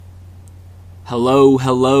Hello,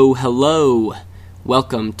 hello, hello.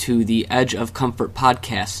 Welcome to the Edge of Comfort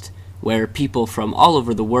podcast, where people from all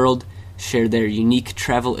over the world share their unique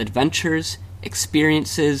travel adventures,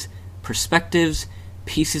 experiences, perspectives,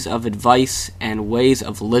 pieces of advice, and ways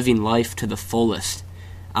of living life to the fullest.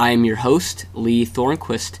 I am your host, Lee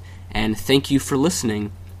Thornquist, and thank you for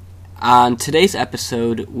listening. On today's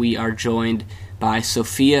episode, we are joined by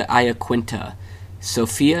Sophia Iaquinta.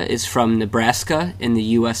 Sophia is from Nebraska in the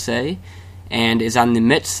USA and is on the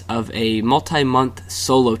midst of a multi-month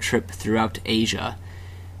solo trip throughout Asia.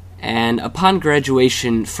 And upon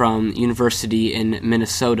graduation from university in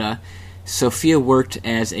Minnesota, Sophia worked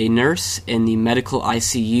as a nurse in the medical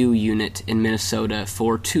ICU unit in Minnesota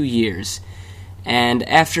for 2 years. And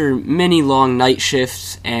after many long night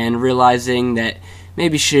shifts and realizing that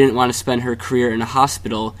maybe she didn't want to spend her career in a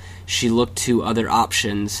hospital, she looked to other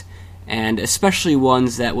options, and especially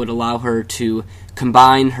ones that would allow her to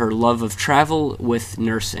combine her love of travel with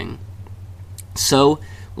nursing. So,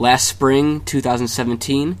 last spring,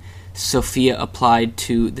 2017, Sophia applied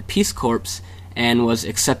to the Peace Corps and was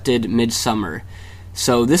accepted midsummer.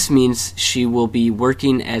 So this means she will be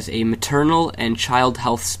working as a maternal and child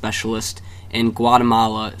health specialist in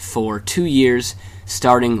Guatemala for 2 years,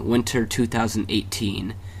 starting winter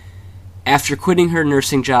 2018. After quitting her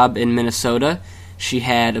nursing job in Minnesota, she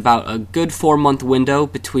had about a good 4-month window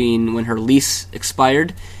between when her lease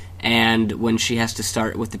expired and when she has to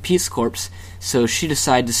start with the Peace Corps, so she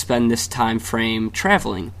decided to spend this time frame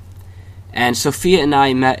traveling. And Sophia and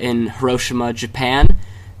I met in Hiroshima, Japan,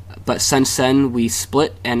 but since then we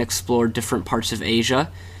split and explored different parts of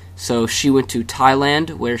Asia. So she went to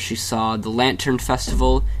Thailand, where she saw the Lantern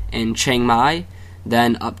Festival in Chiang Mai,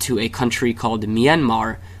 then up to a country called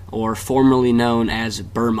Myanmar, or formerly known as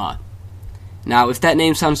Burma. Now, if that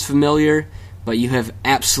name sounds familiar, but you have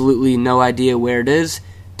absolutely no idea where it is,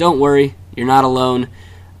 don't worry, you're not alone.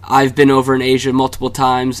 I've been over in Asia multiple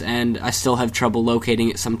times, and I still have trouble locating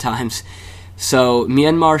it sometimes. So,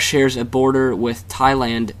 Myanmar shares a border with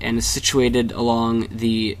Thailand and is situated along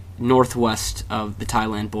the northwest of the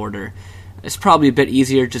Thailand border. It's probably a bit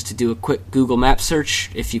easier just to do a quick Google map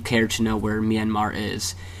search if you care to know where Myanmar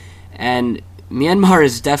is. And Myanmar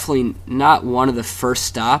is definitely not one of the first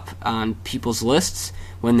stop on people's lists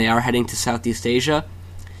when they are heading to Southeast Asia.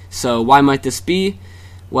 So why might this be?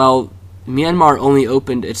 Well, Myanmar only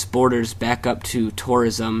opened its borders back up to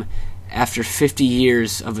tourism after 50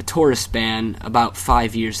 years of a tourist ban about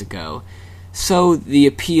 5 years ago. So the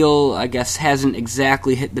appeal, I guess, hasn't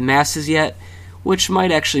exactly hit the masses yet, which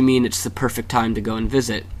might actually mean it's the perfect time to go and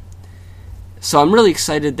visit. So I'm really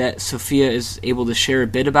excited that Sophia is able to share a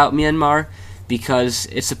bit about Myanmar, because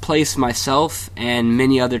it's a place myself and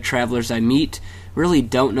many other travelers I meet really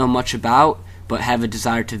don't know much about, but have a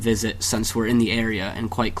desire to visit since we're in the area and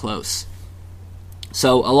quite close.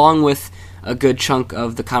 So along with a good chunk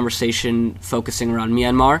of the conversation focusing around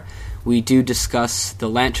Myanmar, we do discuss the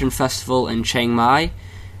Lantern Festival in Chiang Mai,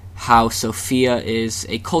 how Sophia is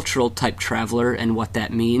a cultural type traveler and what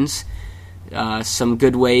that means, some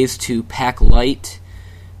good ways to pack light,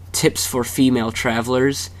 tips for female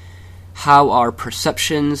travelers, how our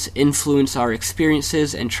perceptions influence our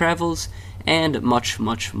experiences and travels, and much,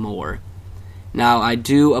 much more. Now, I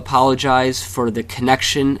do apologize for the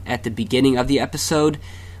connection at the beginning of the episode.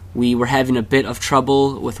 We were having a bit of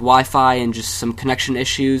trouble with Wi-Fi and just some connection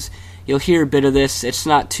issues. You'll hear a bit of this. It's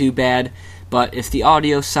not too bad, but if the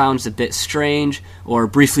audio sounds a bit strange or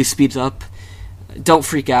briefly speeds up, don't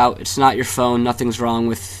freak out. It's not your phone. Nothing's wrong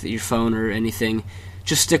with your phone or anything.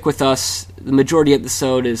 Just stick with us. The majority of the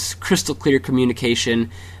episode is crystal clear communication,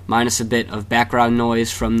 minus a bit of background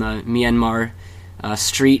noise from the Myanmar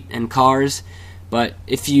street and cars. But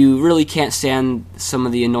if you really can't stand some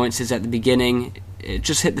of the annoyances at the beginning,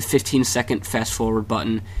 just hit the 15-second fast-forward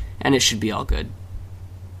button, and it should be all good.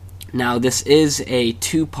 Now, this is a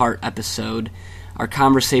 2-part episode. Our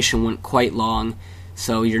conversation went quite long,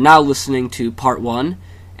 so you're now listening to Part 1,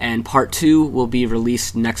 and Part 2 will be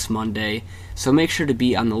released next Monday, so make sure to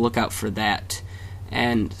be on the lookout for that.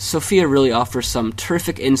 And Sophia really offers some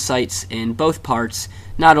terrific insights in both parts,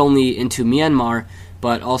 not only into Myanmar,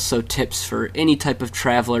 but also tips for any type of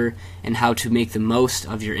traveler and how to make the most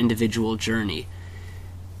of your individual journey.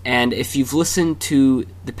 And if you've listened to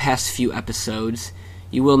the past few episodes,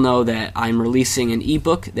 you will know that I'm releasing an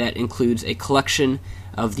ebook that includes a collection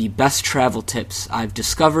of the best travel tips I've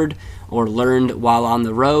discovered or learned while on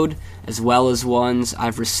the road, as well as ones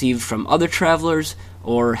I've received from other travelers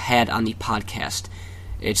or had on the podcast.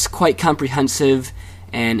 It's quite comprehensive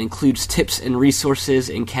and includes tips and resources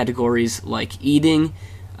in categories like eating,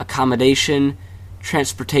 accommodation,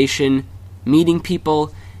 transportation, meeting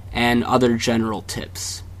people, and other general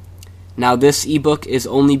tips. Now, this ebook is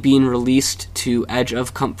only being released to Edge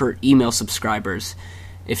of Comfort email subscribers.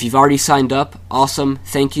 If you've already signed up, awesome,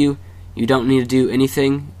 thank you. You don't need to do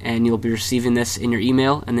anything, and you'll be receiving this in your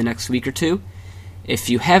email in the next week or two. If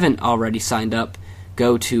you haven't already signed up,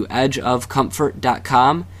 go to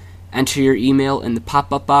edgeofcomfort.com, enter your email in the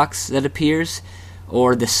pop-up box that appears,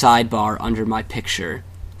 or the sidebar under my picture.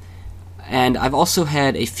 And I've also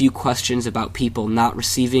had a few questions about people not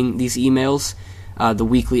receiving these emails, the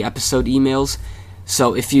weekly episode emails.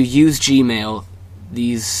 So if you use Gmail,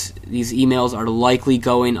 these emails are likely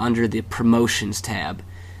going under the Promotions tab.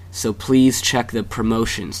 So please check the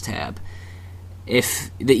Promotions tab.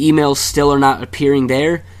 If the emails still are not appearing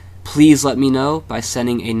there, please let me know by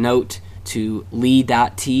sending a note to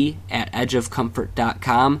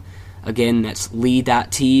lee.t@edgeofcomfort.com. Again, that's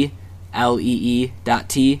lee.t,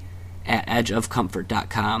 Lee.t,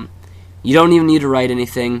 @edgeofcomfort.com. You don't even need to write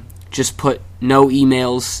anything. Just put no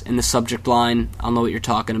emails in the subject line. I'll know what you're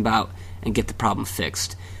talking about and get the problem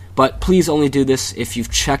fixed. But please only do this if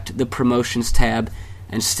you've checked the Promotions tab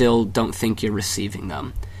and still don't think you're receiving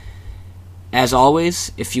them. As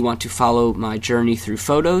always, if you want to follow my journey through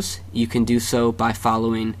photos, you can do so by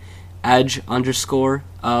following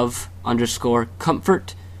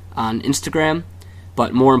edge_of_comfort on Instagram.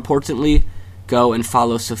 But more importantly, go and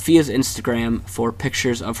follow Sophia's Instagram for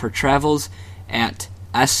pictures of her travels at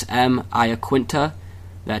Iaquinta.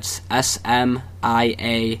 That's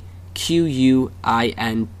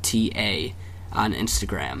SMIAQUINTA on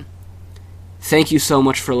Instagram. Thank you so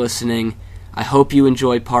much for listening. I hope you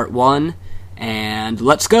enjoy part 1, and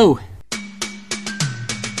let's go!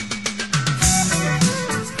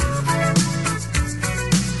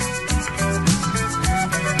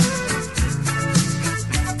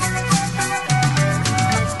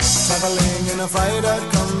 Traveling in a freighter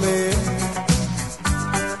combi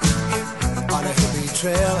on a hippie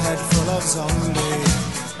trailhead full of zombies.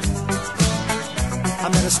 I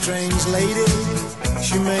met a strange lady,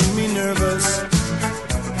 she made me nervous.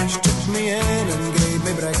 She took me in and gave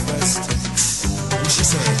me breakfast. And she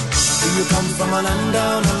said, do you come from a land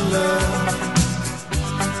down under?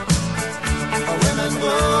 Where women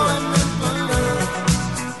go and men wonder.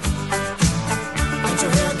 Can't you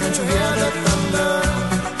hear the thunder?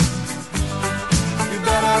 You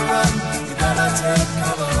better run, you better take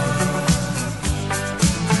cover.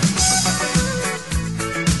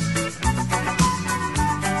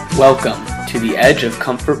 Welcome to the Edge of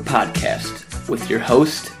Comfort podcast with your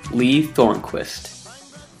host, Lee Thornquist.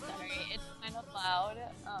 Sorry, it's kind of loud,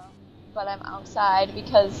 but I'm outside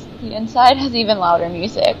because the inside has even louder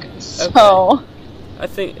music. So Okay. I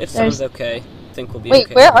think it sounds okay. I think we'll be Wait,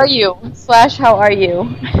 okay. where are you? / how are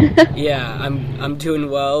you? Yeah, I'm doing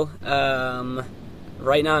well.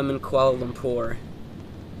 Right now I'm in Kuala Lumpur.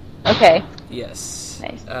 Okay. Yes.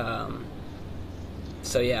 Nice.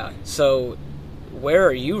 So where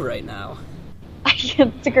are you right now?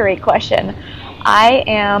 It's a great question. I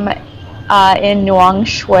am in Nuang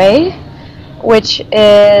Shui, which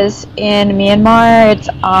is in Myanmar. It's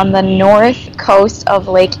on the north coast of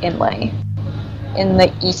Lake Inle, in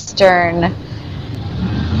the eastern.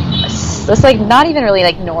 It's like not even really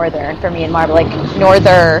like northern for Myanmar, but like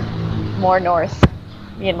more north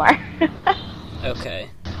Myanmar. Okay.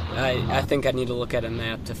 I think I need to look at a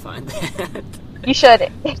map to find that. You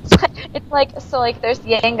should. It's like there's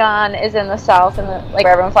Yangon is in the south and like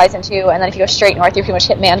where everyone flies into, and then if you go straight north, you pretty much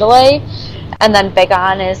hit Mandalay, and then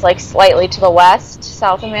Bagan is like slightly to the west,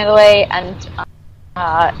 south of Mandalay, and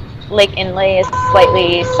Lake Inle is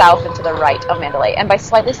slightly south and to the right of Mandalay. And by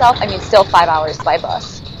slightly south, I mean still 5 hours by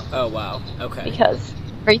bus. Oh wow. Okay. Because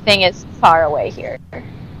everything is far away here.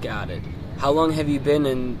 Got it. How long have you been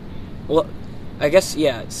in? Well, I guess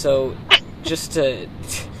yeah. So, just to.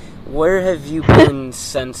 Where have you been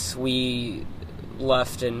since we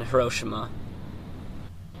left in Hiroshima?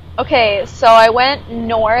 Okay, so I went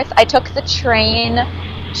north. I took the train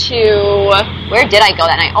to... Where did I go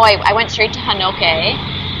that night? Oh, I went straight to Hanoke.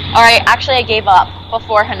 Alright, actually I gave up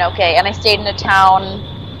before Hanoke, and I stayed in a town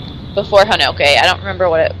before Hanoke. I don't remember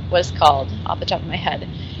what it was called off the top of my head.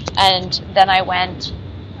 And then I went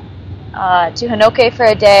to Hanoke for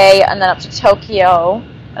a day, and then up to Tokyo.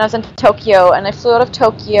 And I was in Tokyo, and I flew out of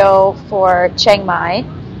Tokyo for Chiang Mai,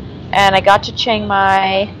 and I got to Chiang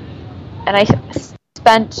Mai, and I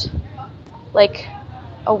spent like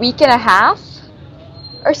a week and a half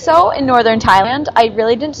or so in northern Thailand. I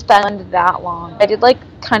really didn't spend that long. I did like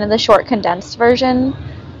kind of the short condensed version,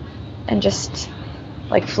 and just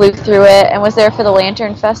like flew through it, and was there for the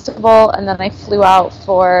Lantern Festival, and then I flew out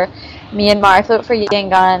for Myanmar. I flew out for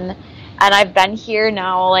Yangon, and I've been here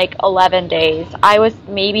now like 11 days. I was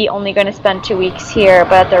maybe only going to spend 2 weeks here,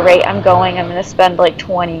 but at the rate I'm going, I'm going to spend like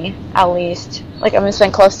 20 at least. Like, I'm going to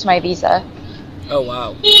spend close to my visa. Oh,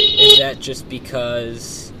 wow. Is that just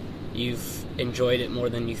because you've enjoyed it more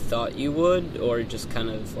than you thought you would, or just kind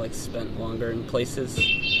of like spent longer in places?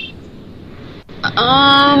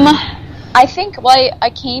 I think, well, I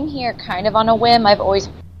came here kind of on a whim. I've always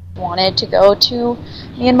wanted to go to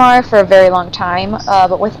Myanmar for a very long time,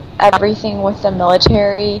 but with everything with the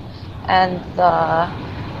military and the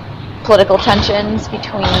political tensions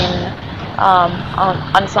between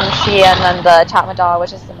Aung San Suu Kyi and then the Tatmadaw,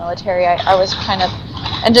 which is the military, I was kind of,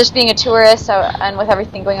 and just being a tourist, and with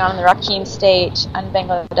everything going on in the Rakhine state and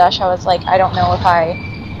Bangladesh, I was like, I don't know if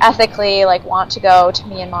I ethically like want to go to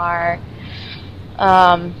Myanmar.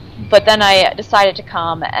 But then I decided to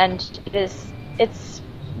come, and it's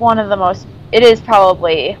one of the most, it is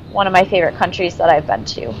probably one of my favorite countries that I've been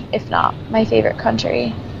to, if not my favorite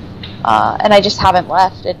country. And I just haven't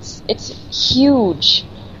left. It's huge.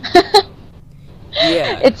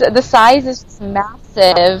 Yeah. The size is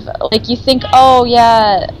massive. Like, you think, oh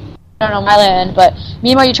yeah, I don't know, Thailand, but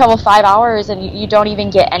Myanmar, you travel 5 hours and you don't even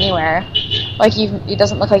get anywhere. Like, it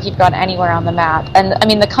doesn't look like you've gone anywhere on the map. And I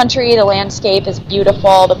mean, the country, the landscape is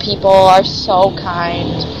beautiful. The people are so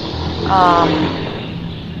kind.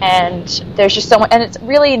 And there's just so much, and it's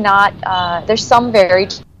really not, there's some very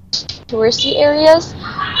touristy areas,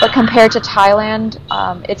 but compared to Thailand,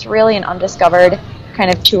 it's really an undiscovered kind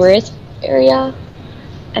of tourist area.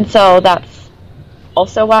 And so that's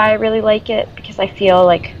also why I really like it, because I feel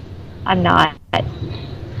like I'm not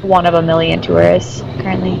one of a million tourists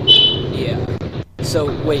currently. Yeah. So,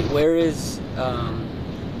 wait, where is,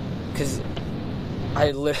 because I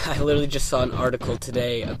literally just saw an article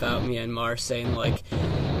today about Myanmar saying, like,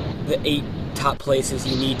 the 8 top places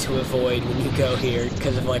you need to avoid when you go here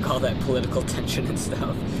because of, like, all that political tension and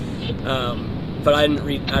stuff. But I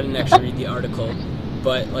didn't actually read the article.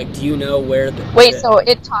 But, like, do you know where so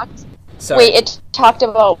it talked... Sorry. Wait, it talked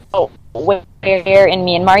about where in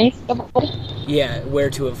Myanmar you should avoid? Yeah, where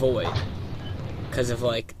to avoid. Because of,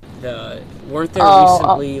 like, weren't there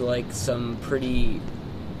recently, like, some pretty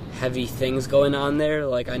heavy things going on there?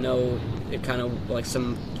 Like, I know it kind of, like,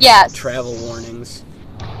 some travel warnings.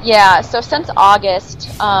 Yeah, so since August,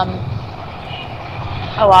 oh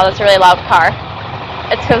wow, that's a really loud car.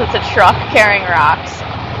 It's because it's a truck carrying rocks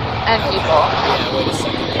and people. Yeah, wait a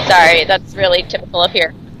second. Sorry, that's really typical of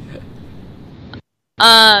here.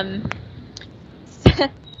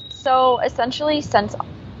 So essentially since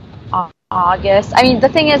August, I mean, the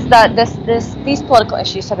thing is that these political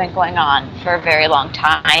issues have been going on for a very long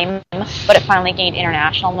time, but it finally gained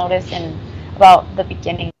international notice in about the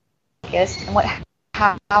beginning of August. And what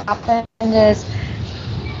happened is,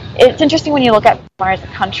 it's interesting when you look at Myanmar as a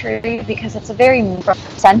country, because it's a very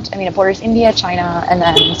percent. I mean, it borders India, China, and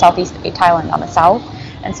then Southeast Thailand on the south.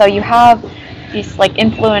 And so you have these, like,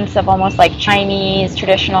 influence of almost like Chinese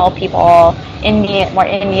traditional people, more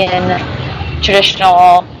Indian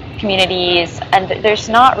traditional communities, and there's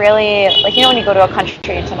not really, like, you know, when you go to a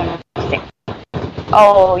country and someone thinks,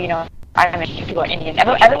 oh, you know, I don't know, people are Indian.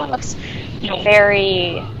 Everyone looks, you know,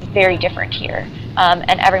 very, very different here,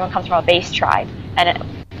 and everyone comes from a base tribe, and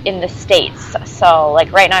in the states. So,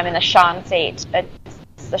 like, right now I'm in the Shan state.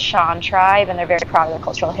 It's the Shan tribe, and they're very proud of their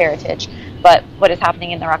cultural heritage. But what is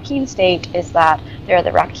happening in the Rakhine state is that there are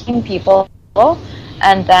the Rakhine people,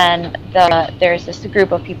 and then there's this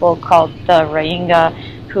group of people called the Rohingya,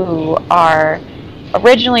 who are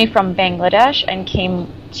originally from Bangladesh and came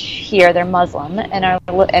here. They're Muslim and are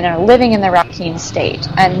living in the Rakhine state.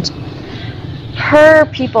 And her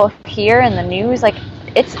people here in the news, like,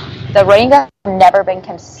 it's the Rohingya have never been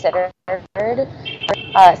considered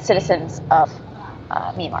citizens of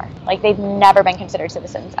Myanmar. Like, they've never been considered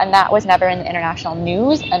citizens, and that was never in the international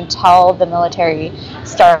news until the military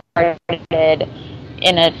started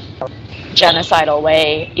in a genocidal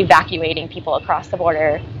way evacuating people across the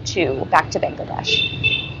border back to Bangladesh.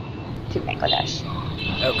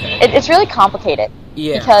 Okay. It's really complicated.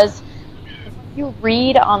 Yeah. Because you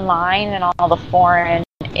read online, and all the foreign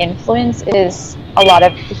influence is a lot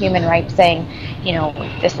of human rights saying, you know,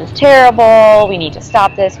 this is terrible, we need to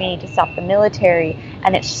stop this, we need to stop the military.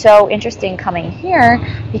 And it's so interesting coming here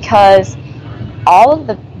because all of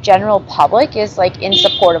the general public is, like, in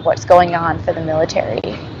support of what's going on for the military.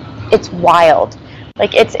 It's wild.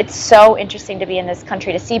 Like, it's so interesting to be in this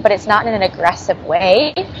country to see, but it's not in an aggressive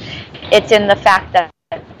way. It's in the fact that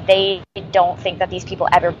they don't think that these people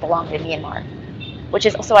ever belonged in Myanmar, which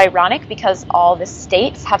is also ironic because all the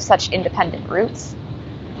states have such independent roots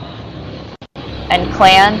and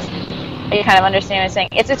clans. you kind of understand what I'm saying?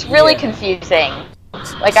 It's really confusing.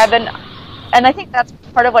 Like, and I think that's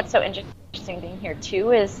part of what's so interesting being here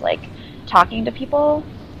too, is like talking to people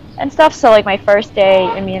and stuff. So like my first day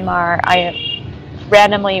in Myanmar, I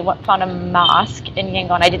randomly found a mosque in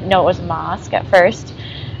Yangon. I didn't know it was a mosque at first,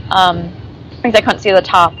 because I couldn't see the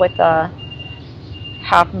top with the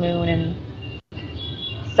half moon and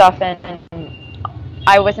stuff. And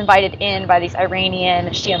I was invited in by these Iranian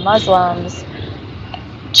Shia Muslims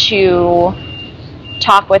to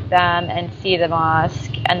talk with them and see the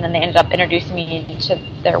mosque, and then they ended up introducing me to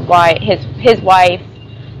their wife, his wife,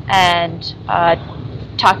 and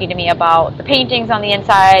talking to me about the paintings on the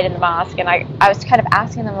inside in the mosque. And I was kind of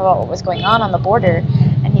asking them about what was going on the border,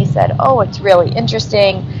 and he said, "Oh, it's really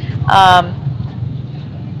interesting,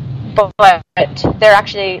 but they're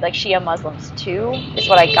actually like Shia Muslims too," is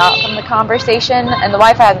what I got from the conversation. And the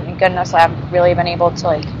Wi-Fi hasn't been good enough, so I haven't really been able to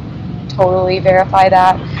like totally verify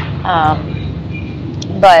that.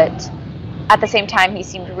 But at the same time, he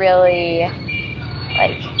seemed really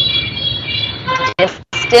like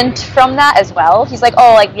distant from that as well. He's like,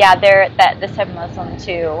 "Oh, like yeah, they're this type of Muslim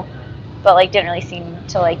too," but like didn't really seem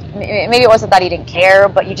to like. Maybe it wasn't that he didn't care,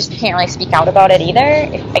 but you just can't really speak out about it either.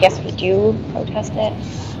 I guess if you do protest it.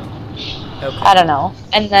 Okay. I don't know.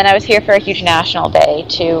 And then I was here for a huge national day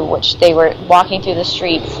too, which they were walking through the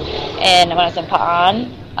streets, and when I was in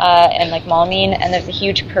Pa'an and like Malmin, and there's a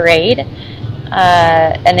huge parade,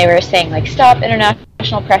 and they were saying like, "Stop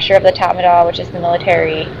international pressure of the Tatmadaw," which is the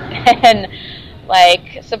military, and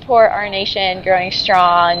like support our nation growing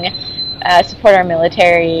strong, support our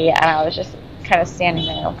military. And I was just kind of standing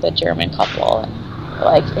there with the German couple, and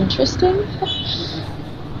like, interesting.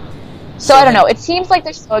 So I don't know. It seems like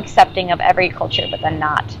they're so accepting of every culture, but then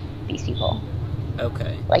not these people.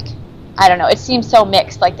 Okay. Like, I don't know. It seems so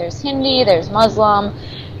mixed. Like, there's Hindi, there's Muslim,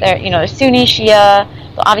 there's Sunni, Shia.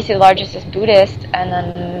 But obviously, the largest is Buddhist, and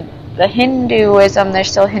then the Hinduism.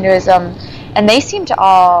 There's still Hinduism, and they seem to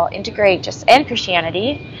all integrate and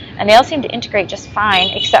Christianity, and they all seem to integrate just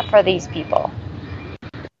fine, except for these people,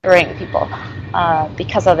 the Rohingya people,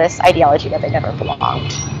 because of this ideology that they never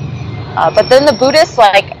belonged. But then the Buddhists,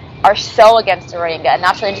 like, are so against the Rohingya, and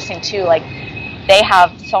that's really interesting too. Like, they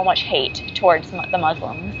have so much hate towards the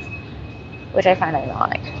Muslims, which I find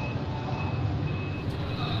ironic.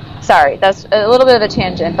 Sorry, that's a little bit of a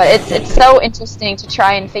tangent, but it's so interesting to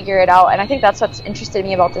try and figure it out, and I think that's what's interested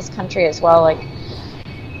me about this country as well. Like,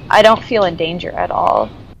 I don't feel in danger at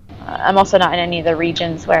all. I'm also not in any of the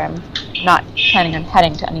regions where I'm not planning on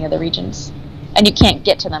heading to any of the regions, and you can't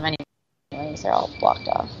get to them anyways. They're all blocked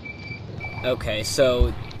off. Okay,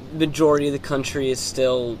 so majority of the country is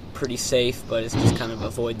still pretty safe, but it's just kind of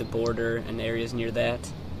avoid the border and areas near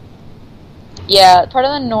that. Yeah, part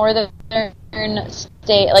of the northern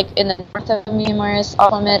state, like in the north of Myanmar, is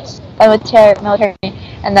off limits by military,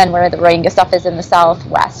 and then where the Rohingya stuff is in the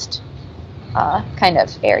southwest kind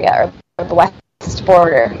of area, or the west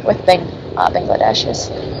border with Bangladesh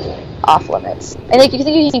is off limits. And like, you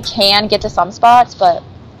think you can get to some spots, but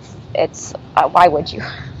it's why would you?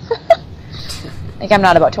 Like, I'm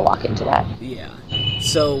not about to walk into that. Yeah.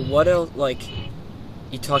 So what else, like,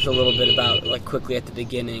 you talked a little bit about, like, quickly at the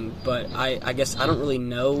beginning, but I guess I don't really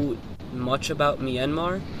know much about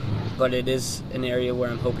Myanmar, but it is an area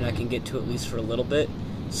where I'm hoping I can get to at least for a little bit.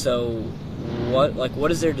 So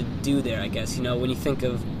what is there to do there, I guess? You know, when you think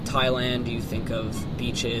of Thailand, you think of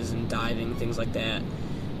beaches and diving, things like that.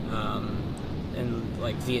 And,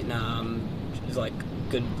 like, Vietnam is, like,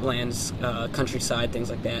 good lands, countryside,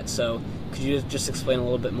 things like that. So could you just explain a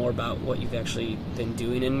little bit more about what you've actually been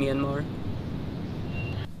doing in Myanmar?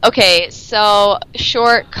 Okay, so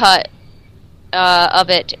shortcut of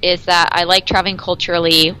it is that I like traveling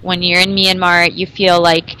culturally. When you're in Myanmar, you feel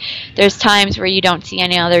like there's times where you don't see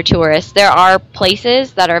any other tourists. There are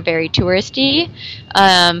places that are very touristy,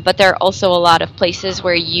 but there are also a lot of places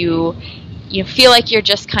where you feel like you're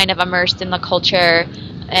just kind of immersed in the culture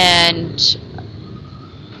and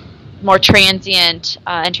more transient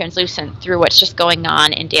and translucent through what's just going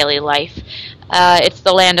on in daily life. It's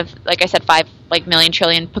the land of, like I said, 5 million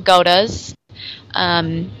trillion pagodas,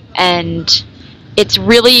 and it's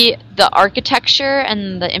really the architecture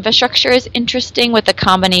and the infrastructure is interesting with the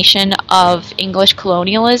combination of English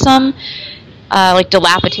colonialism, like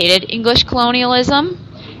dilapidated English colonialism,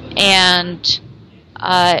 and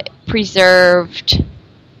preserved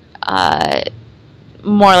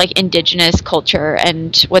more like indigenous culture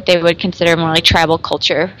and what they would consider more like tribal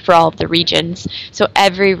culture for all of the regions. So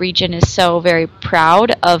every region is so very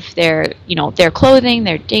proud of their clothing,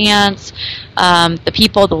 their dance, the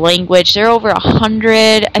people, the language. There are over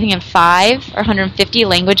 100, I think, in 5 or 150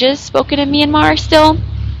 languages spoken in Myanmar still.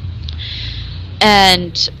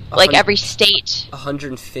 and like every state.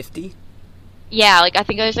 150? Yeah, like I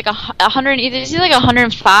think there's like 100, either like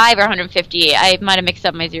 105 or 150. I might have mixed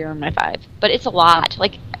up my 0 and my 5, but it's a lot.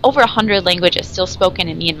 Like over 100 languages still spoken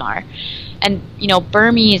in Myanmar, and you know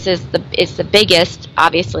Burmese is the biggest,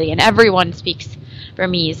 obviously, and everyone speaks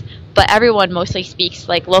Burmese, but everyone mostly speaks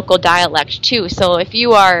like local dialect too. So if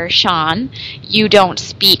you are Shan, you don't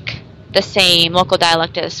speak the same local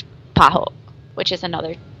dialect as Paho, which is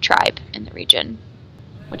another tribe in the region,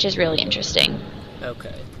 which is really interesting.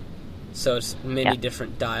 Okay. So it's many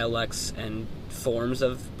different dialects and forms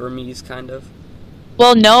of Burmese, kind of?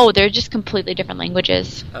 Well, no, they're just completely different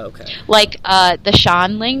languages. Okay. Like the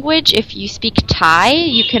Shan language, if you speak Thai,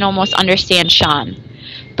 you can almost understand Shan.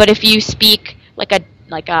 But if you speak like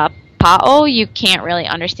a Pa'o, you can't really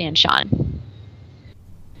understand Shan.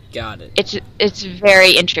 Got it. It's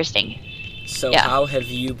very interesting. So how have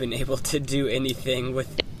you been able to do anything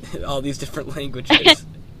with all these different languages?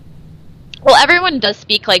 Well, everyone does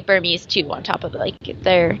speak like Burmese too, on top of like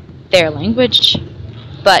their language,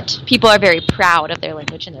 but people are very proud of their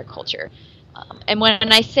language and their culture. And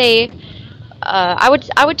when I say, I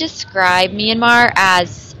would describe Myanmar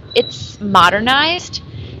as it's modernized,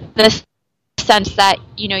 the sense that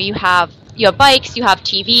you have bikes, you have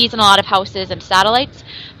TVs, and a lot of houses and satellites,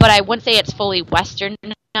 but I wouldn't say it's fully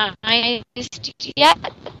westernized yet.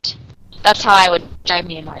 That's how I would describe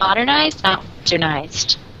Myanmar: modernized, not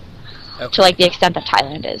westernized. Okay. To like the extent that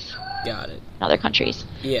Thailand is. Got it. In other countries.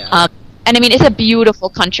 Yeah. And I mean, it's a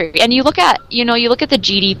beautiful country. And you look at the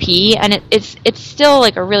GDP, and it's still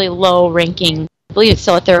like a really low ranking. I believe it's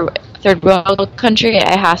still a third world country. It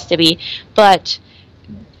has to be. But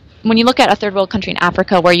when you look at a third world country in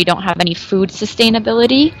Africa where you don't have any food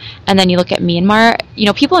sustainability, and then you look at Myanmar,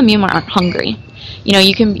 people in Myanmar aren't hungry.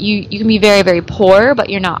 You can be very, very poor,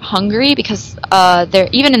 but you're not hungry because they're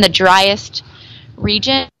even in the driest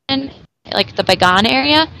region, like the Bagan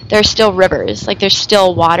area, there's still rivers. Like there's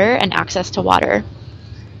still water and access to water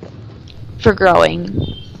for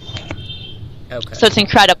growing. Okay. So it's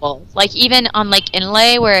incredible. Like even on Lake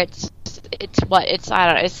Inle, where it's I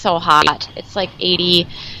don't know, it's so hot. It's like 80.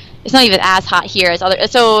 It's not even as hot here as other.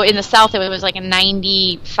 So in the south, it was like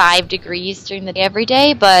 95 degrees during the day every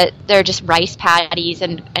day. But they're just rice paddies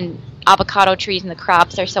and avocado trees, and the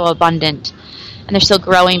crops are so abundant, and they're still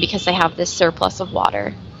growing because they have this surplus of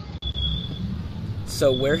water.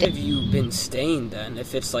 So where have you been staying then?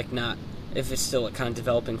 If it's still kind of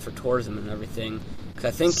developing for tourism and everything, because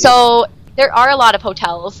I think there are a lot of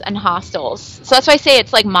hotels and hostels. So that's why I say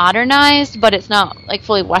it's like modernized, but it's not like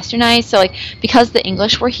fully westernized. So like because the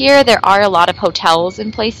English were here, there are a lot of hotels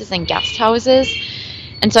and places and guest houses,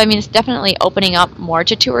 and so I mean it's definitely opening up more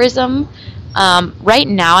to tourism. Right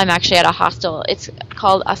now I'm actually at a hostel. It's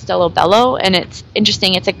called Ostello Bello, and it's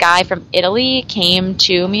interesting. It's a guy from Italy came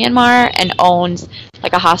to Myanmar and owns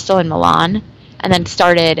like a hostel in Milan, and then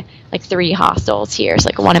started like 3 hostels here. It's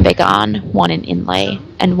like one in Bagan, one in Inle,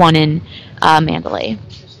 and one in Mandalay.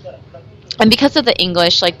 And because of the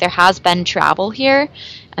English, like there has been travel here,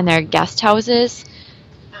 and there are guest houses.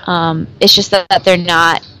 It's just that they're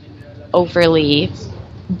not overly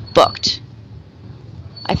booked,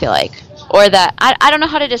 I feel like. Or that, I don't know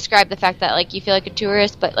how to describe the fact that, like, you feel like a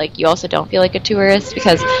tourist, but, like, you also don't feel like a tourist,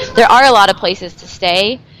 because there are a lot of places to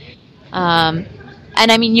stay. And,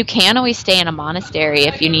 I mean, you can always stay in a monastery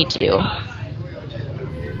if you need to.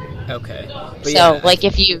 Okay. So, like,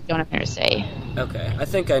 if you don't have anywhere to stay. Okay. I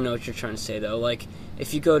think I know what you're trying to say, though. Like,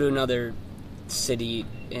 if you go to another city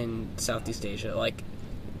in Southeast Asia, like,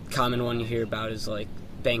 common one you hear about is, like,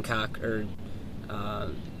 Bangkok or,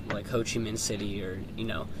 like, Ho Chi Minh City or,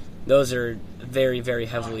 those are very, very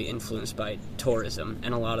heavily influenced by tourism,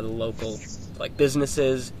 and a lot of the local, like,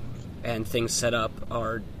 businesses and things set up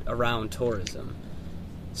are around tourism.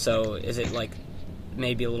 So is it, like,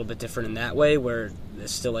 maybe a little bit different in that way, where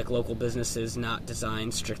there's still, like, local businesses not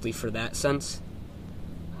designed strictly for that sense?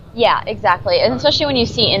 Yeah, exactly. And especially when you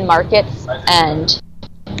see in markets and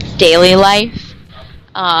daily life,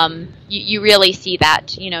 you really see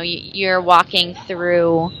that. You're walking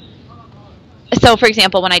through. So, for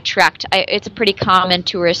example, when I trekked, it's a pretty common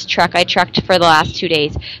tourist trek. I trekked for the last 2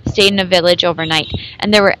 days, stayed in a village overnight,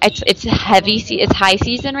 and it's high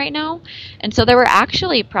season right now, and so there were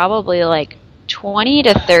actually probably like 20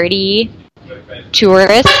 to 30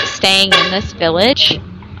 tourists staying in this village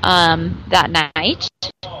that night,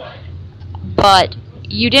 but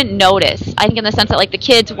you didn't notice. I think in the sense that like the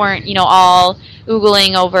kids weren't, all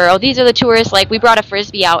oogling over, oh, these are the tourists. Like we brought a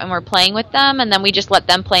frisbee out and we're playing with them, and then we just let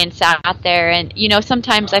them play and sat there. And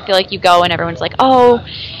sometimes I feel like you go and everyone's like, oh,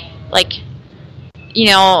 like,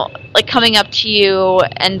 like coming up to you,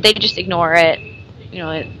 and they just ignore it.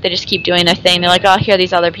 they just keep doing their thing. They're like, oh, here are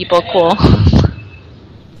these other people, cool.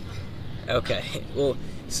 Okay. Well,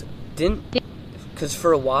 because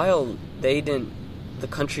for a while the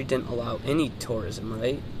country didn't allow any tourism,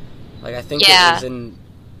 right? Like, I think it was in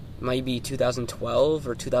maybe 2012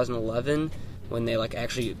 or 2011 when they, like,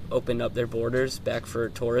 actually opened up their borders back for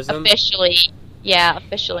tourism. Officially. Yeah,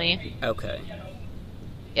 officially. Okay.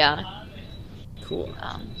 Yeah. Cool.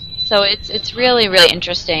 So it's really, really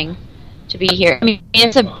interesting to be here. I mean,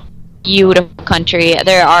 it's a beautiful country.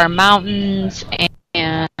 There are mountains,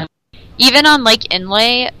 and even on Lake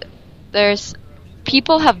Inle,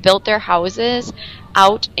 people have built their houses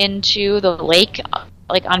out into the lake,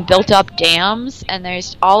 like on built-up dams, and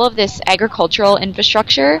there's all of this agricultural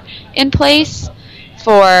infrastructure in place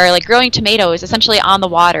for, like, growing tomatoes essentially on the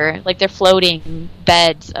water. Like, they're floating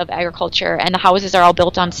beds of agriculture, and the houses are all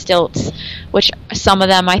built on stilts, which some of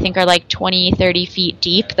them I think are like 20, 30 feet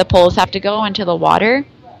deep. The poles have to go into the water.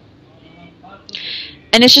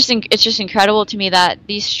 And it's just incredible to me that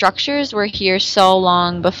these structures were here so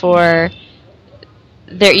long before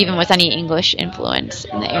there even was any English influence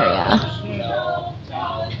in the area.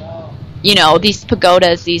 These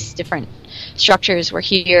pagodas, these different structures were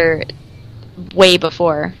here way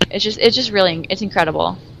before. It's just really, it's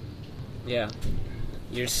incredible. Yeah.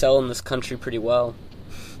 You're selling this country pretty well.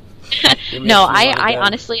 No, I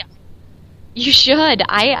honestly, you should.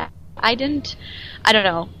 I don't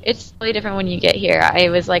know. It's really different when you get here. I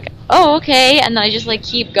was like, oh, okay, and then I just, like,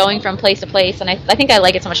 keep going from place to place, and I think I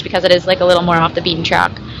like it so much because it is, like, a little more off the beaten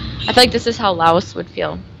track. I feel like this is how Laos would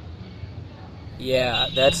feel. Yeah,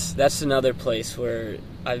 that's another place where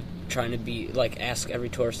I'm trying to be, like, ask every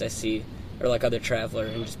tourist I see, or, like, other traveler,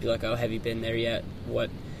 and just be like, oh, have you been there yet? What?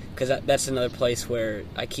 Because that's another place where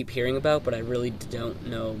I keep hearing about, but I really don't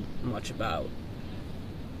know much about.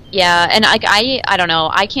 Yeah, and I don't know.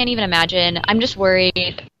 I can't even imagine. I'm just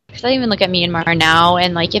worried because I even look at Myanmar now,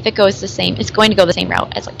 and, like, if it goes it's going to go the same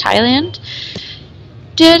route as, like, Thailand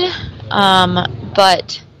did.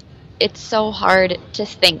 But it's so hard to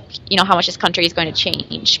think, how much this country is going to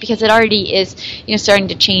change, because it already is, starting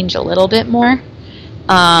to change a little bit more.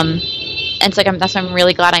 And it's like that's why I'm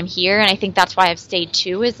really glad I'm here, and I think that's why I've stayed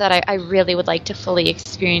too, is that I really would like to fully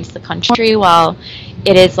experience the country while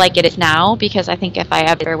it is like it is now, because I think if I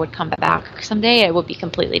ever would come back someday, it would be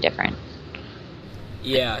completely different.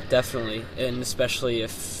 Yeah, definitely, and especially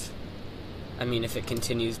if it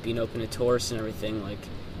continues being open to tourists and everything, like,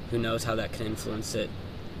 who knows how that can influence it.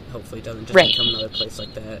 Hopefully it doesn't just become another place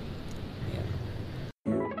like that. Yeah.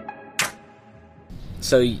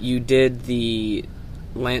 So you did the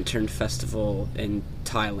Lantern Festival in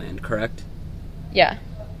Thailand, correct? Yeah,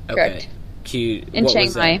 correct. Okay. In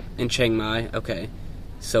Chiang Mai. In Chiang Mai, okay.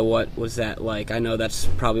 So what was that like? I know that's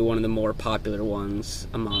probably one of the more popular ones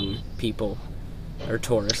among people or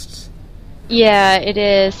tourists. Yeah, it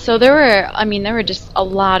is. So there were just a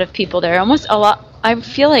lot of people there. Almost a lot. I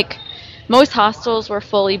feel like most hostels were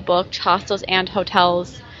fully booked. Hostels and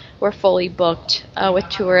hotels were fully booked with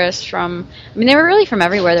tourists from, they were really from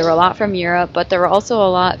everywhere. There were a lot from Europe, but there were also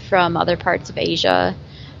a lot from other parts of Asia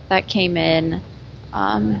that came in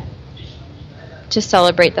to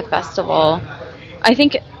celebrate the festival. I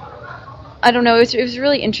don't know, it was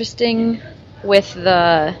really interesting with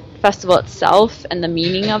the festival itself and the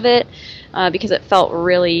meaning of it, because it felt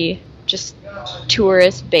really just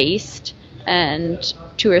tourist-based and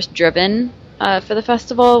tourist-driven for the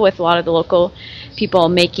festival, with a lot of the local people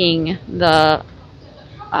making they're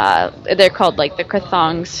called, like, the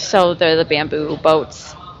krathongs, so they're the bamboo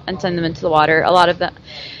boats, and send them into the water. A lot of the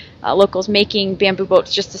locals making bamboo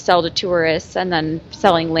boats just to sell to tourists, and then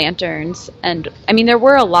selling lanterns. And there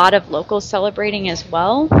were a lot of locals celebrating as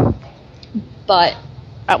well, but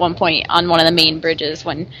at one point on one of the main bridges,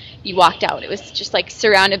 when you walked out, it was just, like,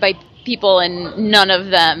 surrounded by people, and none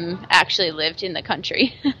of them actually lived in the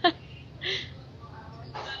country.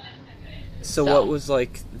 So what was,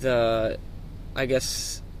 like,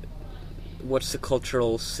 what's the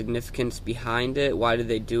cultural significance behind it? Why did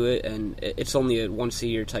they do it? And it's only a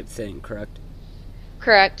once-a-year type thing, correct?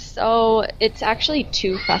 Correct. So it's actually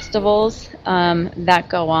 2 festivals that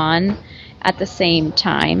go on at the same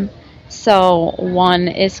time. So one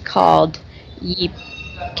is called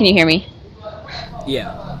Can you hear me?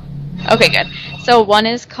 Yeah. Okay, good. So one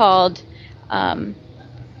is called Peng,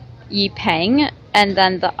 and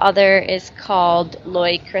then the other is called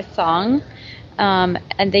Loi Krathong.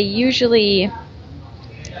 And they usually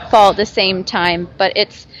fall at the same time, but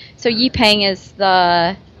Yi Peng is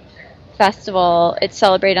the festival. It's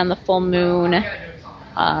celebrated on the full moon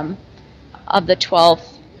of the 12th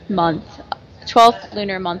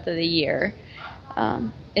lunar month of the year,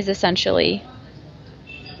 is essentially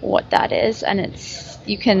what that is, and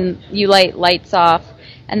you light lights off,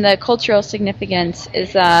 and the cultural significance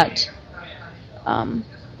is that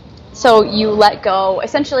so you let go,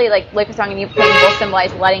 essentially, like Song and you will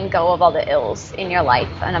symbolize letting go of all the ills in your life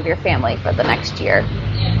and of your family for the next year.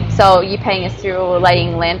 So Yipeng is through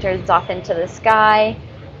lighting lanterns off into the sky,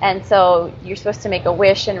 and so you're supposed to make a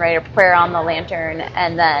wish and write a prayer on the lantern,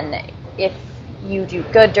 and then if you do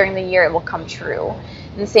good during the year, it will come true.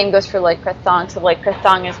 And the same goes for Loy Krathong. So Loy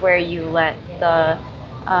Krathong is where you let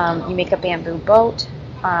you make a bamboo boat,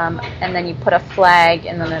 and then you put a flag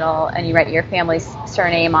in the middle, and you write your family's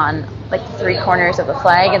surname on like the three corners of the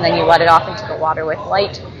flag, and then you let it off into the water with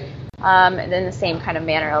light. And in the same kind of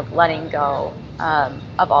manner of letting go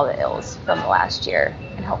of all the ills from the last year,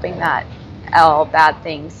 and hoping that all bad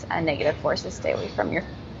things and negative forces stay away from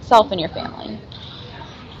yourself and your family.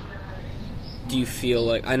 Do you feel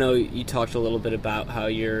like, I know you talked a little bit about how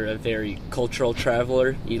you're a very cultural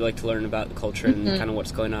traveler, you like to learn about the culture and kind of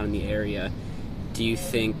what's going on in the area. Do you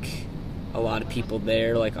think a lot of people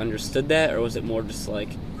there like understood that, or was it more just like,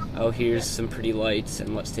 oh, here's some pretty lights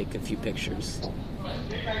and let's take a few pictures?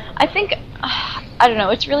 I think, I don't know,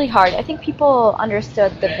 it's really hard. I think people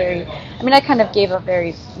understood I kind of gave a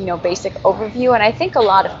very, basic overview, and I think a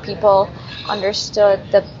lot of people understood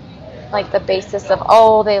the basis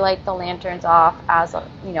of, they light the lanterns off as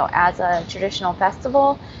a traditional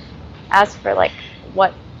festival. As for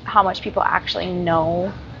how much people actually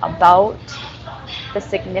know about the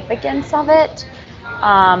significance of it,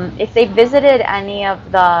 if they visited any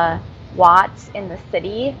of the Watts in the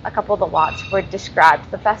city, a couple of the Watts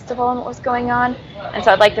described the festival and what was going on, and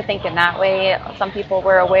so I'd like to think in that way some people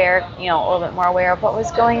were aware, a little bit more aware of what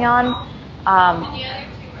was going on.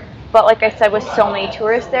 But like I said, with so many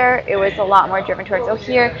tourists there, it was a lot more driven towards,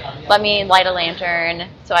 here, let me light a lantern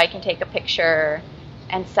so I can take a picture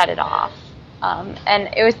and set it off. And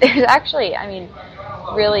it was actually,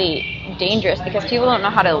 really dangerous because people don't know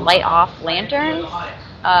how to light off lanterns.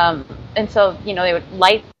 And so, they would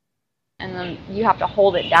light, and then you have to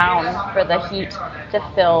hold it down for the heat to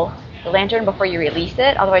fill the lantern before you release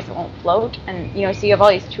it, otherwise it won't float. And, so you have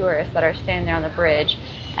all these tourists that are standing there on the bridge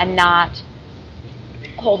and not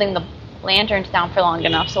holding the lanterns down for long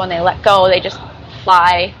enough, so when they let go, they just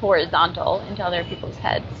fly horizontal into other people's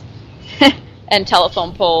heads. And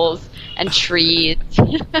telephone poles and trees.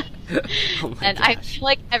 Oh and gosh. I feel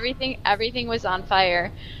like everything was on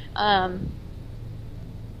fire. That's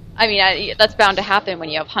bound to happen when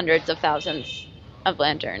you have hundreds of thousands of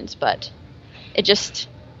lanterns, but it's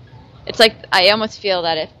like, I almost feel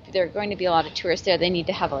that if there are going to be a lot of tourists there, they need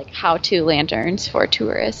to have how-to lanterns for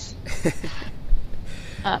tourists.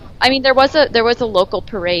 There was a local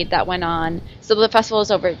parade that went on. So the festival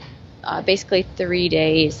is over basically 3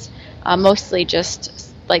 days, mostly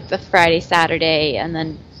just like the Friday, Saturday, and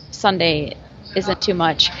then Sunday isn't too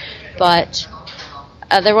much. But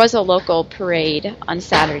there was a local parade on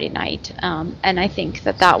Saturday night, and I think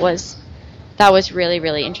that was really,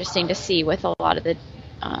 really interesting to see, with a lot of the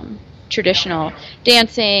traditional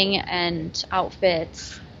dancing and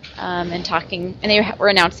outfits. And talking, and they were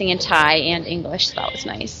announcing in Thai and English, so that was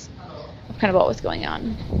nice. Kind of what was going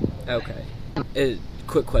on. Okay.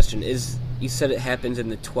 Quick question: you said it happens in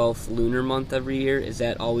the 12th lunar month every year? Is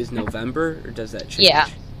that always November, or does that change? Yeah.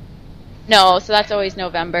 No, so that's always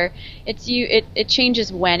November. It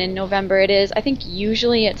changes when in November it is. I think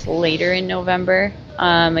usually it's later in November,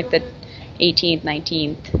 like the 18th,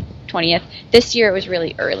 19th, 20th. This year it was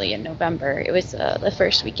really early in November. It was the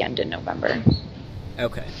first weekend in November.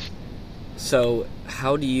 Okay. So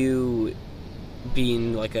how do you,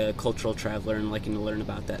 being like a cultural traveler and liking to learn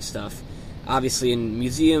about that stuff, obviously in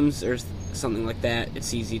museums or something like that,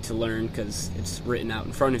 it's easy to learn because it's written out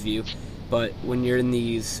in front of you, but when you're in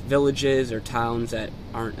these villages or towns that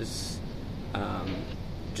aren't as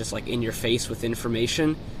just like in your face with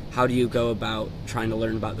information, how do you go about trying to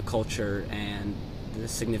learn about the culture and the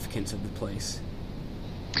significance of the place?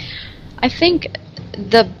 I think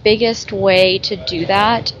the biggest way to do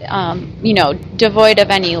that, devoid of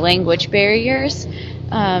any language barriers,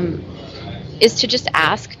 is to just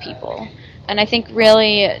ask people. And I think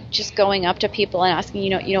really just going up to people and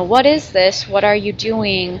asking, what is this? What are you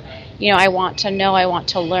doing? I want to know, I want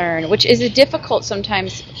to learn, which is difficult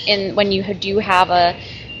sometimes when you do have a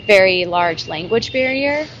very large language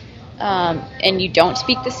barrier, and you don't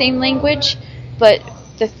speak the same language. But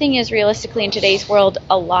the thing is, realistically, in today's world,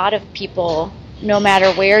 a lot of people, no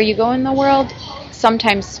matter where you go in the world,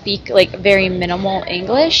 sometimes speak very minimal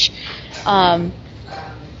English.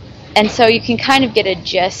 And so you can kind of get a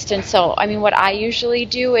gist. And so, what I usually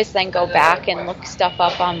do is then go back and look stuff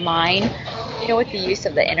up online, with the use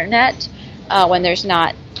of the internet, when there's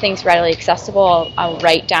not things readily accessible, I'll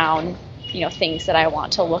write down, things that I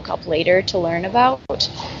want to look up later to learn about.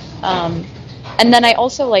 And then I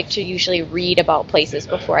also like to usually read about places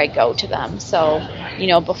before I go to them. So,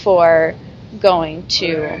 before going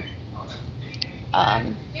to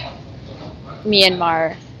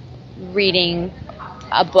Myanmar, reading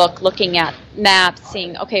a book, looking at maps,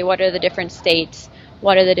 seeing, okay, what are the different states?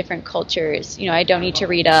 What are the different cultures? I don't need to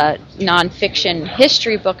read a nonfiction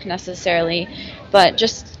history book necessarily, but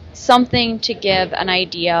just something to give an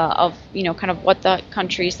idea of, kind of what the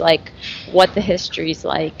country's like, what the history's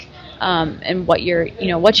like, and what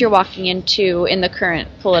you're walking into in the current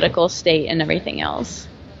political state and everything else.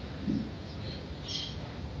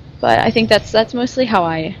 But I think that's mostly how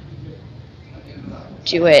I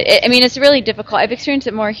do it. It's really difficult. I've experienced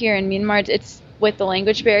it more here in Myanmar. It's with the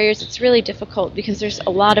language barriers, it's really difficult because there's a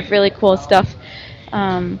lot of really cool stuff.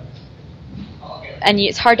 And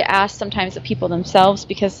it's hard to ask sometimes the people themselves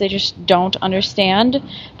because they just don't understand.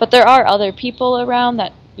 But there are other people around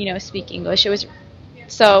that, speak English.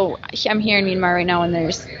 So I'm here in Myanmar right now, and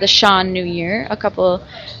there's the Shan New Year a couple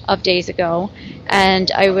of days ago,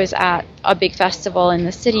 and I was at a big festival in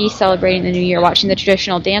the city celebrating the New Year, watching the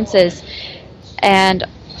traditional dances, and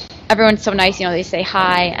everyone's so nice, they say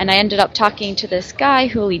hi, and I ended up talking to this guy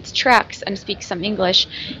who leads treks and speaks some English,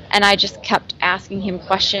 and I just kept asking him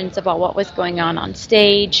questions about what was going on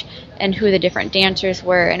stage and who the different dancers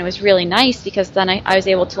were, and it was really nice because then I was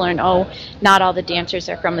able to learn, not all the dancers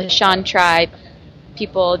are from the Shan tribe.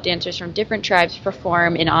 Dancers from different tribes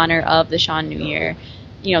perform in honor of the Shan New Year.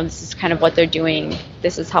 This is kind of what they're doing.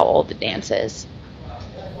 This is how old the dance is.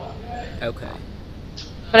 Okay.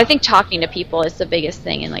 But I think talking to people is the biggest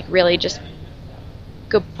thing, and really just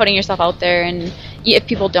putting yourself out there. And if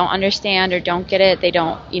people don't understand or don't get it, they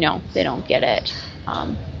don't get it.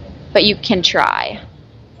 But you can try.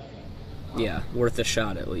 Yeah, worth a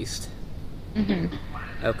shot at least. Mm-hmm.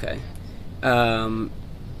 Okay.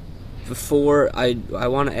 Before I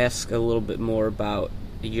want to ask a little bit more about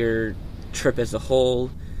your trip as a whole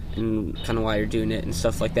and kind of why you're doing it and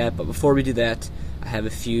stuff like that. But before we do that, I have a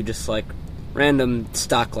few just random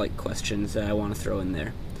stock-like questions that I want to throw in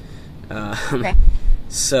there. Okay.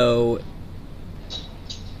 So,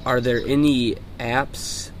 are there any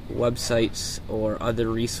apps, websites, or other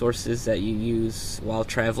resources that you use while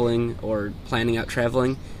traveling or planning out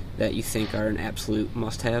traveling that you think are an absolute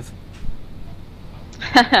must-have?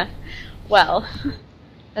 Well,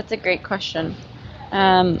 that's a great question.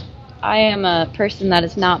 I am a person that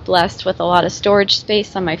is not blessed with a lot of storage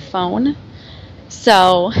space on my phone.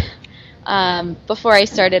 So, before I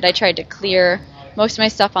started, I tried to clear most of my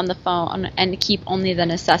stuff on the phone and keep only the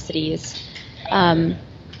necessities.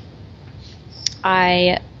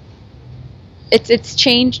 It's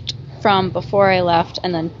changed from before I left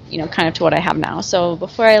and then, kind of to what I have now. So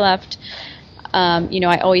before I left,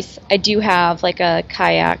 I do have a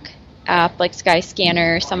kayak app like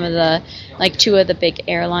Skyscanner, some of the two of the big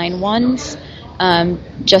airline ones,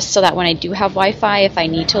 just so that when I do have Wi-Fi, if I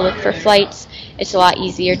need to look for flights, it's a lot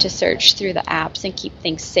easier to search through the apps and keep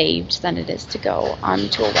things saved than it is to go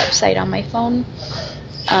onto a website on my phone.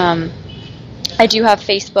 I do have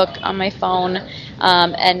Facebook on my phone,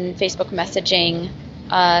 and Facebook messaging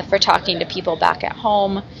for talking to people back at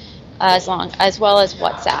home, as well as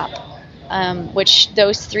WhatsApp, which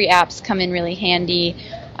those three apps come in really handy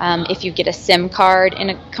if you get a SIM card in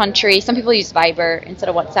a country. Some people use Viber instead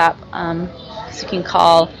of WhatsApp, so you can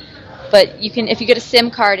call. But if you get a SIM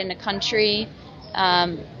card in a country,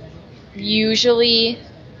 usually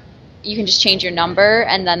you can just change your number,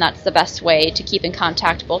 and then that's the best way to keep in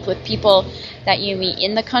contact both with people that you meet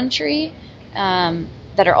in the country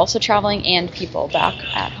that are also traveling and people back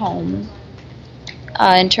at home.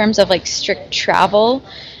 In terms of strict travel,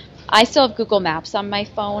 I still have Google Maps on my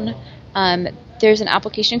phone. There's an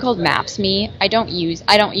application called Maps.me. I don't use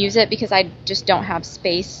it because I just don't have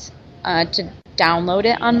space to download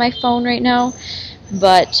it on my phone right now.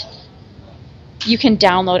 But you can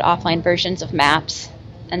download offline versions of maps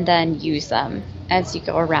and then use them as you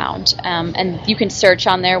go around. And you can search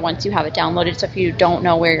on there once you have it downloaded. So if you don't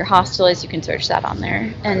know where your hostel is, you can search that on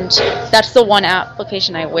there. And that's the one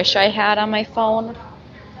application I wish I had on my phone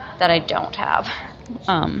that I don't have.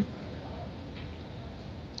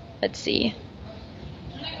 Let's see.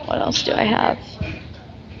 What else do I have?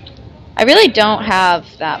 I really don't have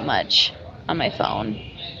that much on my phone.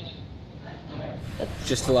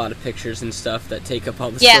 Just a lot of pictures and stuff that take up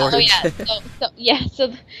all the Yeah, storage.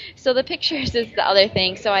 So the pictures is the other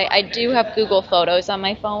thing. So I do have Google Photos on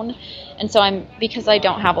my phone, and so because I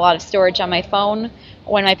don't have a lot of storage on my phone,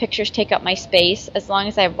 when my pictures take up my space, as long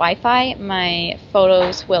as I have Wi-Fi, my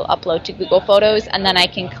photos will upload to Google Photos, and then I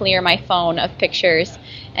can clear my phone of pictures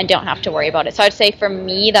and don't have to worry about it. So I'd say for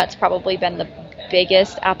me, that's probably been the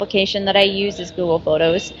biggest application that I use is Google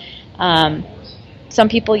Photos. Some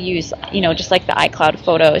people use, just like the iCloud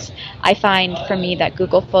photos. I find for me that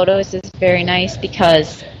Google Photos is very nice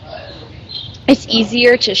because it's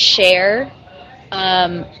easier to share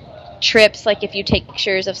trips. Like if you take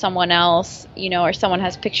pictures of someone else, or someone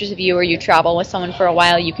has pictures of you, or you travel with someone for a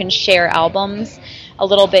while, you can share albums a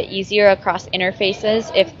little bit easier across interfaces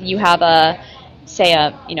if you have say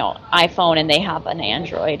a iPhone and they have an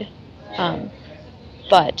Android.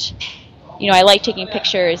 But I like taking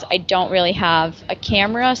pictures. I don't really have a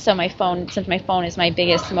camera, so since my phone is my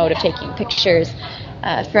biggest mode of taking pictures,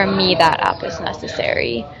 for me that app is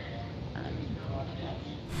necessary.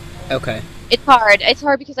 Okay. It's hard. It's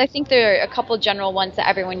hard because I think there are a couple general ones that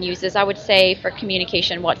everyone uses. I would say for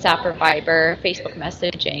communication, WhatsApp or Viber, Facebook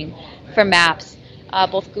messaging, for maps,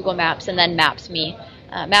 both Google Maps and then Maps.me.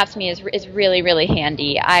 Maps.me is really, really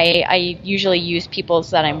handy. I usually use people's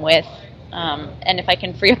that I'm with. And if I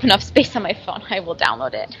can free up enough space on my phone, I will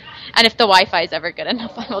download it. And if the Wi-Fi is ever good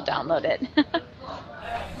enough, I will download it.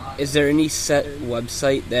 Is there any set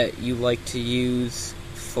website that you like to use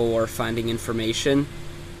for finding information?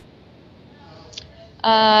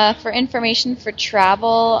 For information for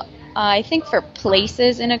travel, I think for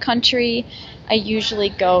places in a country, I usually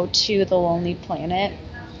go to The Lonely Planet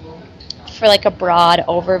for like a broad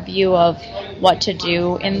overview of what to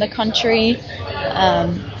do in the country.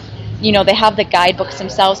 They have the guidebooks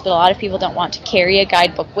themselves, but a lot of people don't want to carry a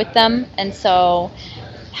guidebook with them. And so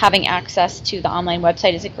having access to the online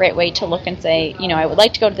website is a great way to look and say, I would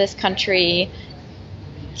like to go to this country.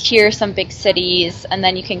 Here are some big cities, and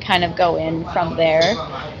then you can kind of go in from there.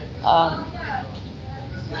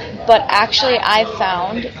 But actually, I've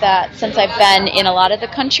found that since I've been in a lot of the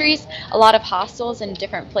countries, a lot of hostels in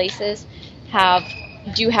different places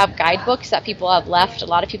do have guidebooks that people have left. A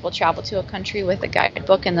lot of people travel to a country with a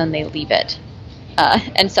guidebook and then they leave it.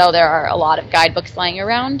 And so there are a lot of guidebooks lying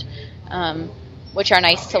around, which are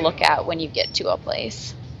nice to look at when you get to a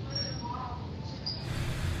place.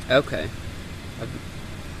 Okay.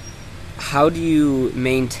 How do you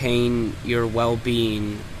maintain your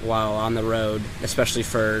well-being while on the road, especially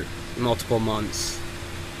for multiple months?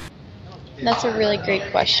 That's a really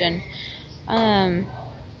great question.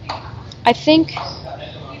 I think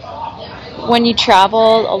when you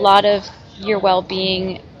travel, a lot of your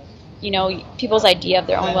well-being, people's idea of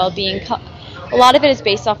their own well-being, a lot of it is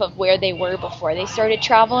based off of where they were before they started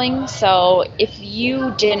traveling. So if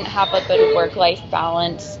you didn't have a good work-life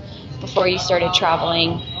balance before you started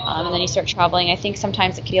traveling, and then you start traveling, I think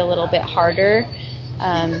sometimes it can be a little bit harder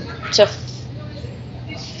to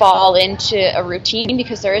fall into a routine,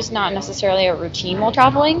 because there is not necessarily a routine while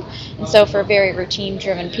traveling. And so for very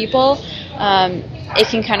routine-driven people, it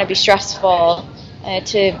can kind of be stressful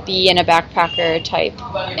to be in a backpacker type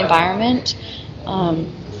environment.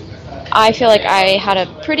 I feel like I had a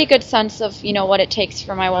pretty good sense of what it takes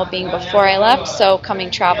for my well-being before I left. So coming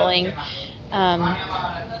traveling,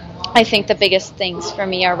 I think the biggest things for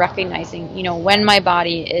me are recognizing when my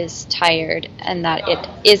body is tired, and that it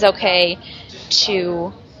is okay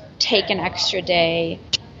to take an extra day,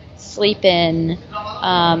 sleep in,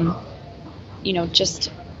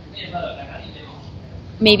 just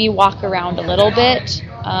maybe walk around a little bit,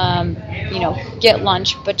 get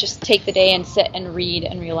lunch, but just take the day and sit and read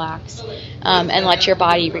and relax, and let your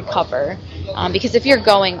body recover. Because if you're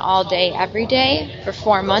going all day, every day for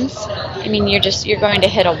 4 months, you're going to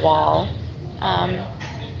hit a wall.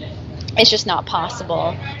 It's just not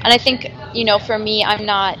possible. And I think, for me, I'm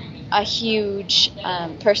not a huge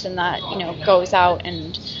person that, goes out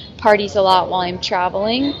and parties a lot while I'm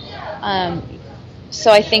traveling. So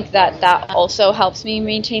I think that also helps me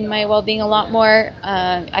maintain my well-being a lot more.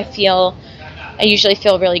 I usually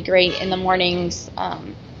feel really great in the mornings.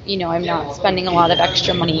 I'm not spending a lot of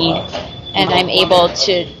extra money, and I'm able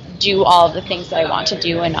to do all of the things that I want to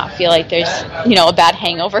do and not feel like there's, a bad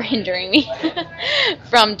hangover hindering me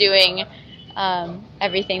from doing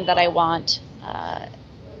everything that I want.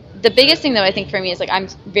 The biggest thing, though, I think for me is I'm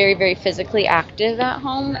very, very physically active at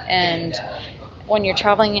home, and when you're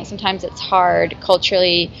traveling, sometimes it's hard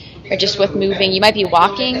culturally, or just with moving. You might be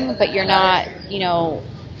walking, but you're not,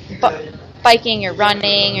 biking or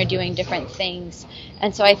running or doing different things.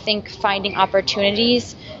 And so I think finding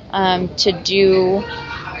opportunities to do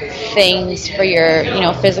things for your,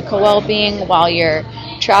 physical well-being while you're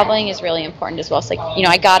traveling is really important as well. So,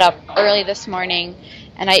 I got up early this morning,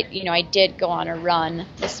 and I did go on a run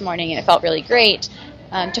this morning, and it felt really great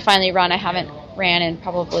to finally run. I haven't ran in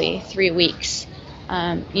probably 3 weeks,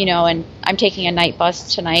 and I'm taking a night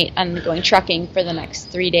bus tonight and going trucking for the next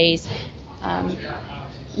 3 days.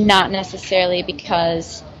 Not necessarily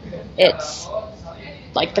because it's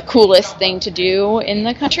like the coolest thing to do in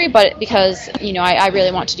the country, but because, I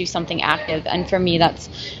really want to do something active. And for me, that's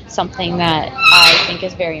something that I think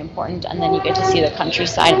is very important. And then you get to see the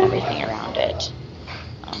countryside and everything around it.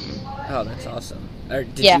 Oh, that's awesome.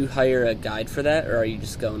 Did you hire a guide for that, or are you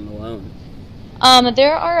just going alone?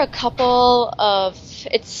 There are a couple of,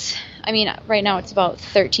 right now it's about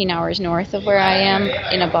 13 hours north of where I am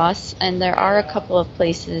in a bus, and there are a couple of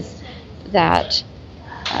places that,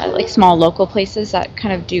 like small local places that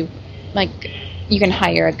kind of do, like, you can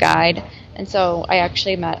hire a guide. And so I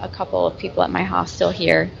actually met a couple of people at my hostel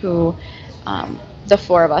here who, the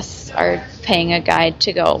 4 of us are paying a guide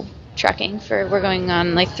to go trekking we're going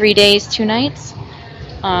on like 3 days, 2 nights,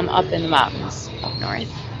 up in the mountains up north.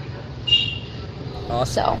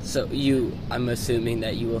 Awesome. So I'm assuming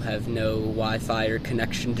that you will have no Wi-Fi or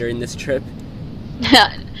connection during this trip?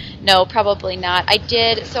 No, probably not. I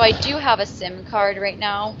do have a SIM card right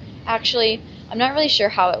now. Actually, I'm not really sure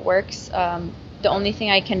how it works. The only thing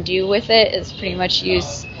I can do with it is pretty much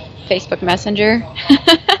use Facebook Messenger.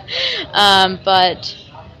 But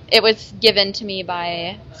it was given to me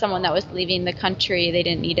by someone that was leaving the country. They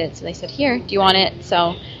didn't need it, so they said, "Here, do you want it?"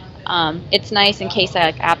 So it's nice in case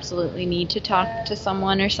I absolutely need to talk to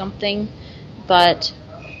someone or something. But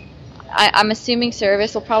I'm assuming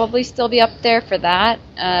service will probably still be up there for that.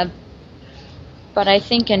 But I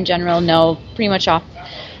think in general, no, pretty much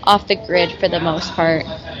off the grid for the most part.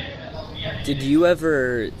 Did you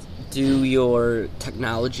ever do your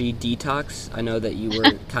technology detox? I know that you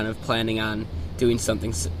were kind of planning on doing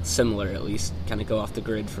something similar, at least kind of go off the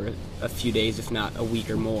grid for a few days, if not a week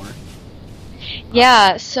or more.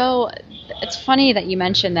 Yeah, so it's funny that you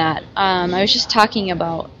mentioned that. I was just talking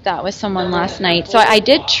about that with someone last night. So I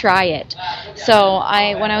did try it. So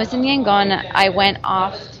when I was in Yangon, I went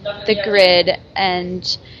off the grid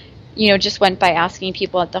and, just went by asking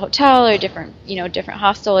people at the hotel or different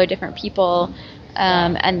hostel or different people,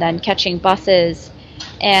 and then catching buses.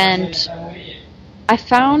 And I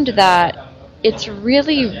found that it's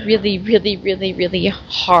really, really, really, really, really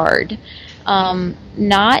hard.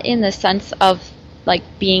 Not in the sense of like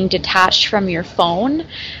being detached from your phone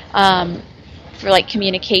for like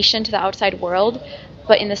communication to the outside world,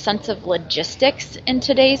 but in the sense of logistics in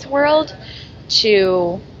today's world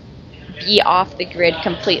to be off the grid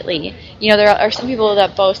completely. There are some people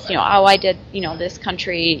that boast, I did, this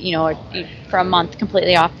country, for a month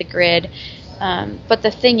completely off the grid. But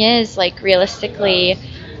the thing is, like, realistically,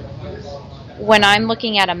 when I'm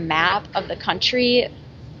looking at a map of the country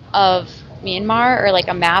of Myanmar or like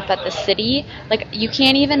a map at the city, like you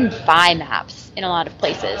can't even buy maps in a lot of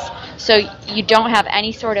places. So you don't have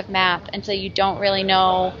any sort of map, and so you don't really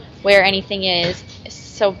know where anything is.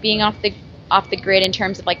 So being off the grid in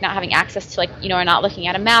terms of like not having access to like, or not looking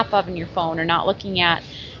at a map of in your phone or not looking at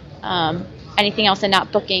anything else and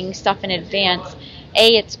not booking stuff in advance,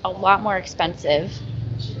 A, it's a lot more expensive.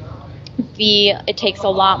 B, it takes a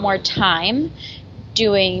lot more time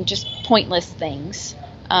doing just pointless things,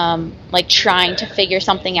 like trying to figure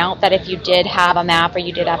something out that if you did have a map or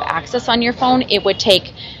you did have access on your phone, it would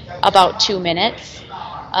take about 2 minutes.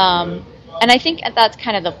 And I think that's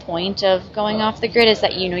kind of the point of going off the grid is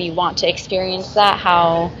that, you want to experience that,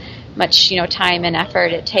 how much, time and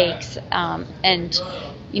effort it takes, and,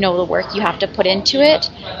 the work you have to put into it.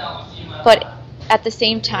 But at the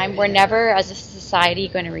same time, we're never, as a society,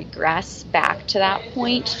 going to regress back to that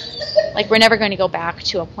point. Like, we're never going to go back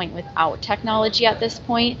to a point without technology at this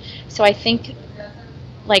point. So I think,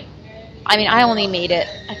 I only made it,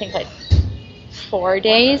 4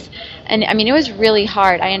 days. And, it was really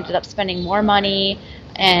hard. I ended up spending more money,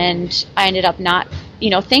 and I ended up not,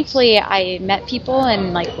 thankfully I met people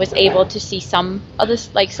and, was able to see some of this,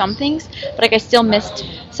 some things. But, I still missed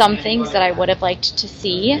some things that I would have liked to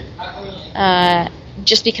see.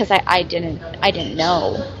 Just because I didn't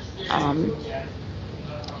know,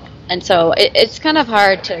 and so it's kind of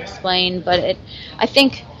hard to explain. But I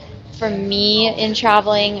think for me in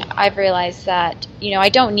traveling, I've realized that I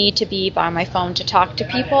don't need to be by my phone to talk to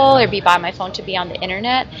people or be by my phone to be on the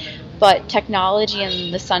internet. But technology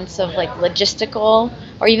in the sense of logistical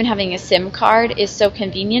or even having a SIM card is so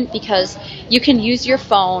convenient because you can use your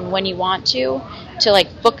phone when you want to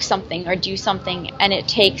book something or do something, and it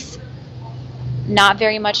takes not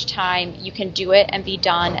very much time. You can do it and be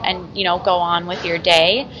done and, go on with your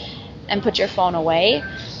day and put your phone away.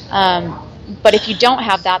 But if you don't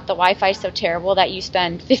have that, the Wi-Fi is so terrible that you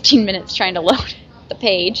spend 15 minutes trying to load the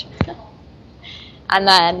page. And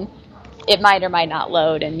then it might or might not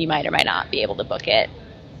load, and you might or might not be able to book it.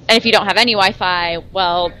 And if you don't have any Wi-Fi,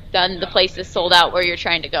 well, then the place is sold out where you're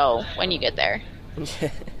trying to go when you get there.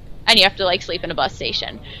 And you have to, sleep in a bus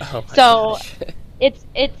station. Oh my so gosh.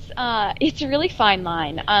 it's a really fine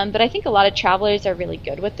line. But I think a lot of travelers are really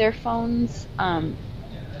good with their phones,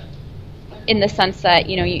 in the sense that,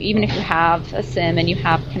 even if you have a SIM and you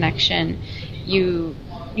have connection, you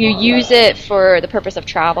use it for the purpose of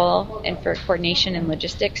travel and for coordination and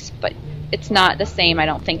logistics, but it's not the same, I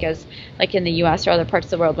don't think, as like in the U.S. or other parts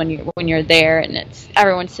of the world when you're there and it's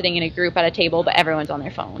everyone's sitting in a group at a table, but everyone's on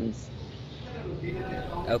their phones.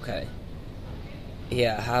 Okay.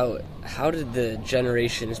 Yeah, how did the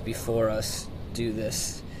generations before us do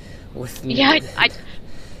this with me? Yeah,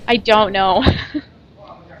 I don't know.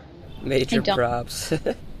 Major props.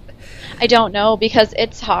 I don't know, because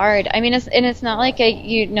it's hard. I mean, it's not like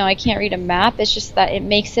I can't read a map. It's just that it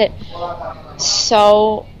makes it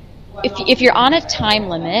so. If you're on a time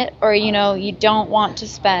limit, or you don't want to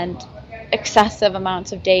spend excessive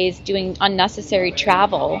amounts of days doing unnecessary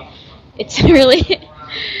travel, it's really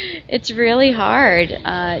hard,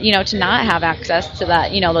 to not have access to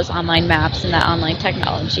that, those online maps and that online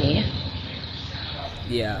technology.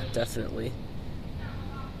 Yeah, definitely.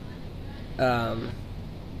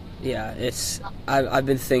 Yeah, I've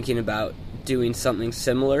been thinking about doing something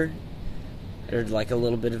similar, or like a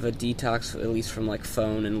little bit of a detox, at least from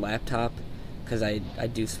phone and laptop, because I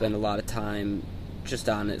do spend a lot of time just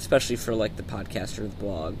on it, especially for the podcast or the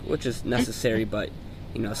blog, which is necessary, but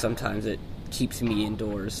sometimes it keeps me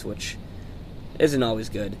indoors, which isn't always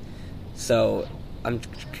good. So I'm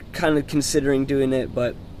kind of considering doing it,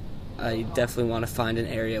 but I definitely want to find an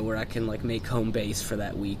area where I can make home base for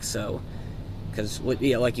that week. So, because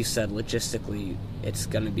like you said, logistically,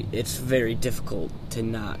 it's very difficult to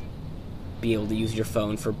not be able to use your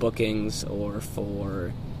phone for bookings or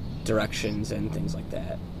for directions and things like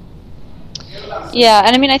that. Yeah,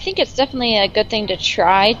 and I mean, I think it's definitely a good thing to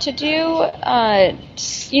try to do,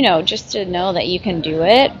 just to know that you can do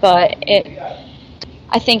it. But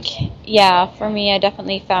I think, for me, I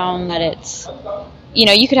definitely found that it's,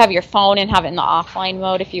 you could have your phone and have it in the offline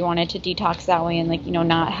mode if you wanted to detox that way and,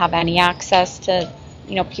 not have any access to,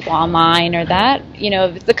 people online or that.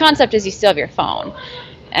 The concept is you still have your phone.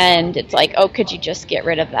 And it's could you just get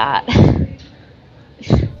rid of that?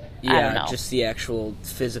 I don't know. Just the actual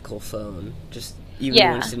physical phone. Just even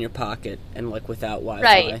when it's in your pocket and without Wi-Fi,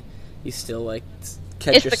 right. you still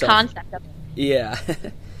catch yourself. It's the concept of it. Yeah.